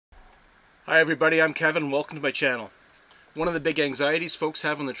Hi everybody, I'm Kevin. Welcome to my channel. One of the big anxieties folks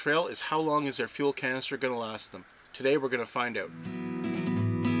have on the trail is how long is their fuel canister going to last them. Today we're going to find out.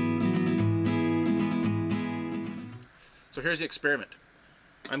 So here's the experiment.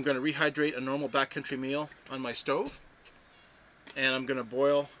 I'm going to rehydrate a normal backcountry meal on my stove, and I'm going to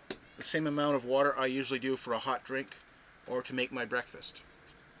boil the same amount of water I usually do for a hot drink or to make my breakfast.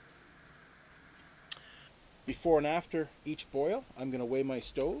 Before and after each boil, I'm going to weigh my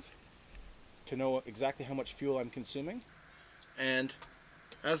stove to know exactly how much fuel I'm consuming. And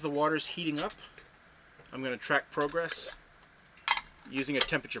as the water's heating up, I'm going to track progress using a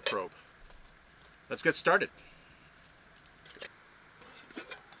temperature probe. Let's get started.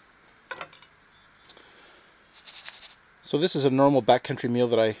 So this is a normal backcountry meal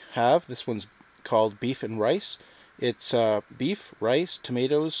that I have. This one's called beef and rice. It's beef, rice,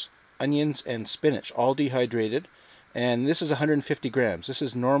 tomatoes, onions, and spinach, all dehydrated. And this is 150 grams. This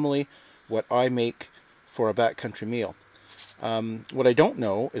is normally what I make for a backcountry meal. What I don't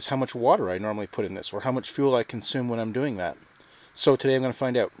know is how much water I normally put in this, or how much fuel I consume when I'm doing that. So today I'm going to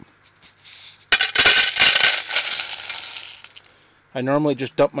find out. I normally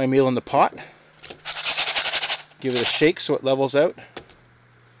just dump my meal in the pot, give it a shake so it levels out,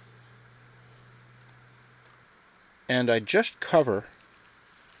 and I just cover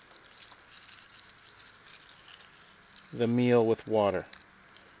the meal with water.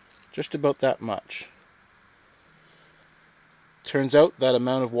 Just about that much. Turns out that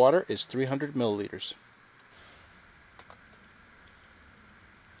amount of water is 300 milliliters.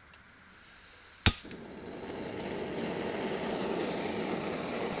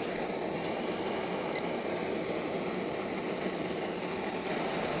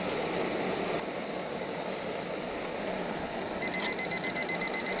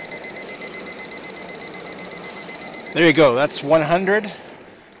 There you go, that's 100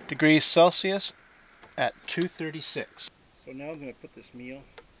 degrees Celsius at 236. So now I'm going to put this meal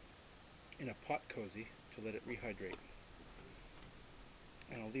in a pot cozy to let it rehydrate.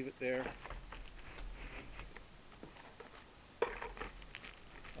 And I'll leave it there.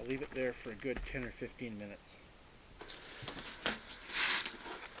 I'll leave it there for a good 10 or 15 minutes.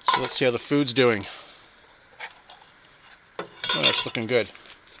 So let's see how the food's doing. Oh, it's looking good.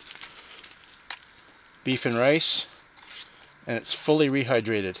 Beef and rice, and it's fully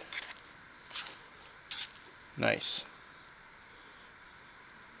rehydrated. Nice.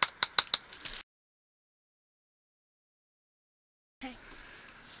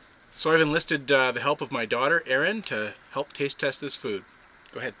 So I've enlisted the help of my daughter, Erin, to help taste test this food.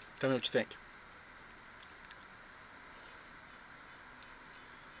 Go ahead, tell me what you think.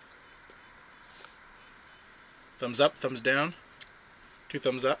 Thumbs up, thumbs down? 2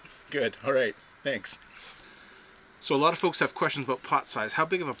 thumbs up? Good, alright, thanks. So a lot of folks have questions about pot size. How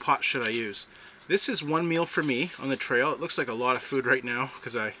big of a pot should I use? This is one meal for me on the trail. It looks like a lot of food right now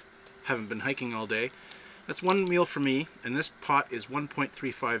because I haven't been hiking all day. That's one meal for me, and this pot is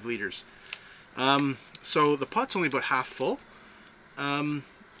 1.35 liters. So the pot's only about half full,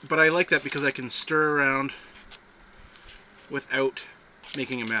 but I like that because I can stir around without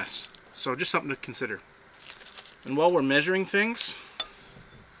making a mess. So just something to consider. And while we're measuring things,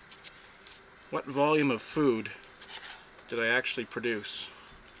 what volume of food did I actually produce?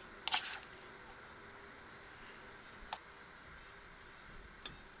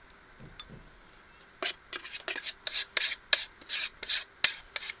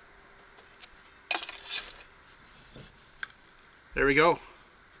 There we go.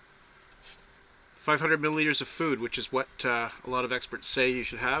 500 milliliters of food, which is what a lot of experts say you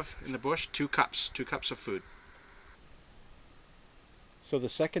should have in the bush. 2 cups of food. So the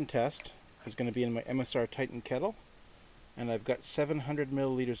second test is going to be in my MSR Titan kettle, and I've got 700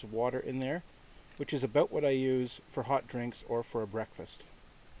 milliliters of water in there, which is about what I use for hot drinks or for a breakfast.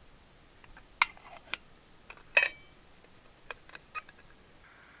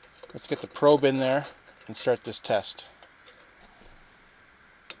 Let's get the probe in there and start this test.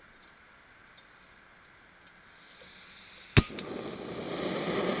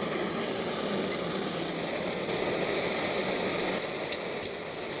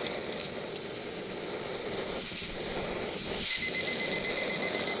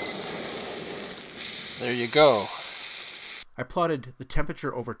 There you go. I plotted the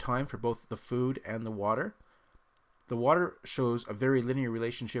temperature over time for both the food and the water. The water shows a very linear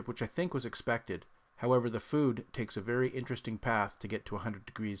relationship, which I think was expected. However, the food takes a very interesting path to get to 100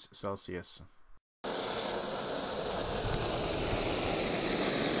 degrees Celsius.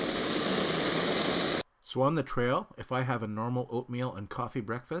 So on the trail, if I have a normal oatmeal and coffee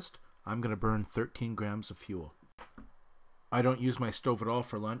breakfast, I'm going to burn 13 grams of fuel. I don't use my stove at all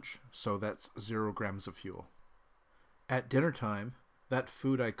for lunch, so that's 0 grams of fuel. At dinner time, that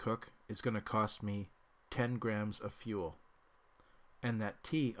food I cook is going to cost me 10 grams of fuel. And that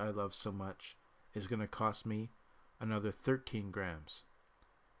tea I love so much is going to cost me another 13 grams,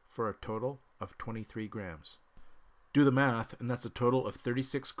 for a total of 23 grams. Do the math, and that's a total of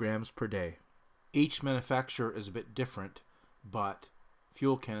 36 grams per day. Each manufacturer is a bit different, but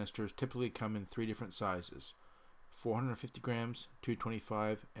fuel canisters typically come in 3 different sizes: 450 grams,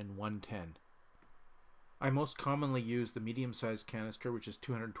 225, and 110. I most commonly use the medium-sized canister, which is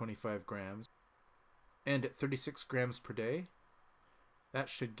 225 grams, and at 36 grams per day, that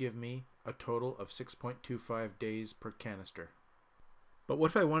should give me a total of 6.25 days per canister. But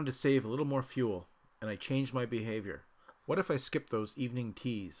what if I wanted to save a little more fuel, and I changed my behavior? What if I skipped those evening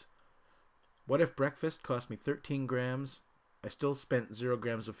teas? What if breakfast cost me 13 grams, I still spent 0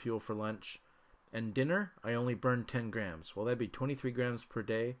 grams of fuel for lunch, and dinner, I only burned 10 grams? Well, that'd be 23 grams per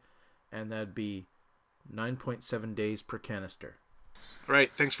day, and that'd be 9.7 days per canister. All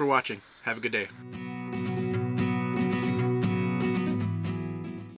right, thanks for watching. Have a good day.